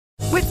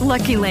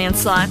Lucky Land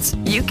Slots,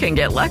 you can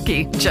get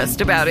lucky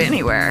just about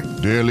anywhere.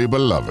 Dearly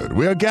beloved,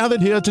 we are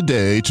gathered here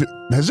today to...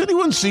 Has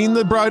anyone seen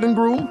the bride and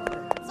groom?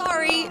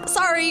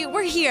 Sorry,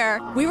 we're here.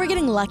 We were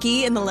getting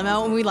lucky in the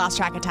limo and we lost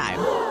track of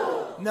time.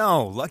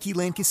 No, Lucky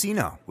Land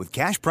Casino, with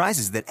cash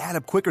prizes that add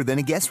up quicker than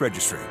a guest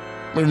registry.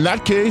 In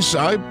that case,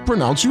 I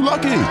pronounce you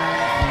lucky.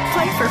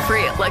 Play for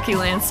free at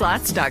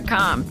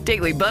LuckyLandSlots.com.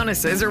 Daily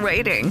bonuses are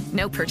waiting.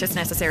 No purchase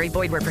necessary.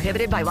 Void where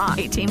prohibited by law.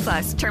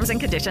 18+. Terms and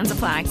conditions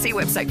apply. See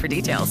website for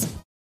details.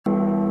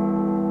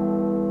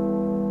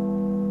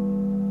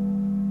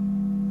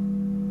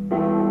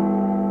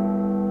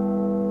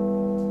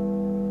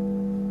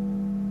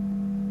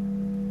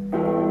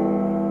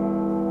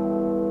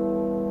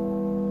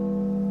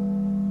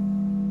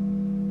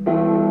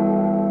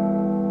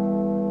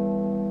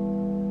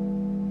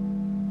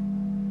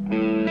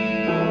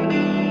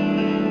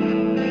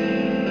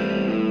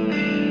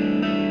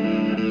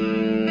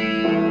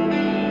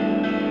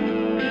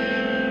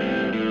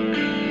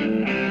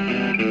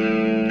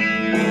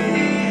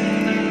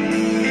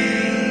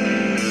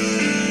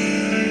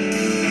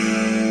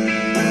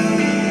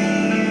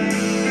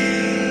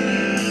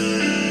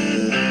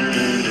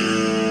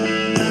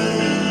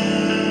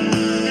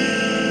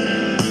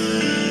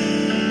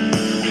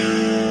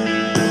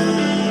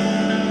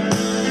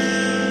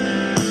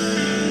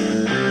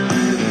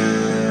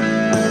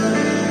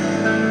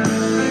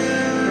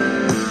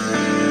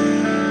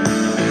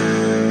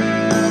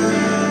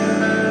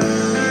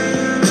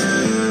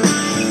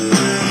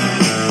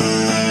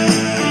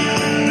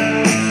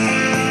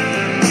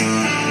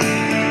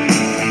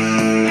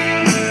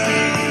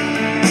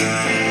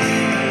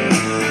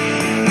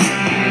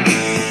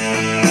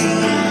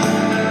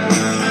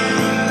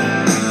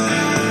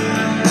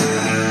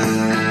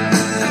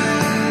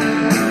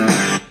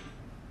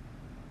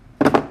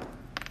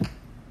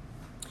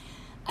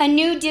 A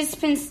new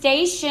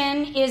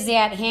dispensation is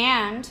at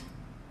hand.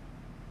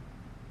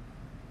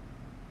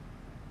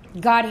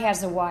 God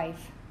has a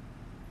wife.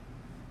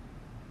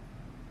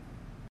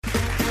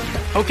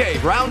 Okay,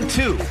 round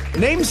two.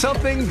 Name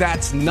something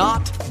that's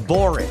not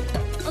boring.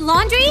 A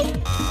laundry?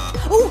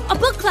 Ooh, a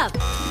book club.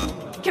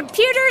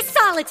 Computer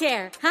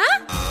solitaire,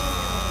 huh?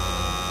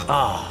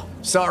 Ah,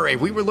 sorry,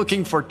 we were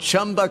looking for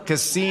Chumba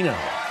Casino.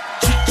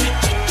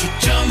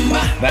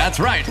 That's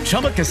right.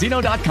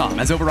 ChumbaCasino.com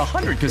has over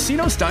 100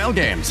 casino-style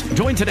games.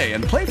 Join today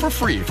and play for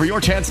free for your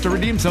chance to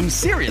redeem some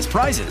serious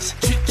prizes.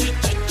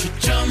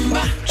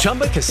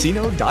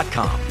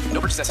 ChumbaCasino.com.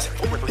 No purchase necessary.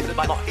 Void where prohibited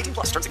by law.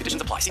 18+. Terms and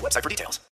conditions apply. See website for details.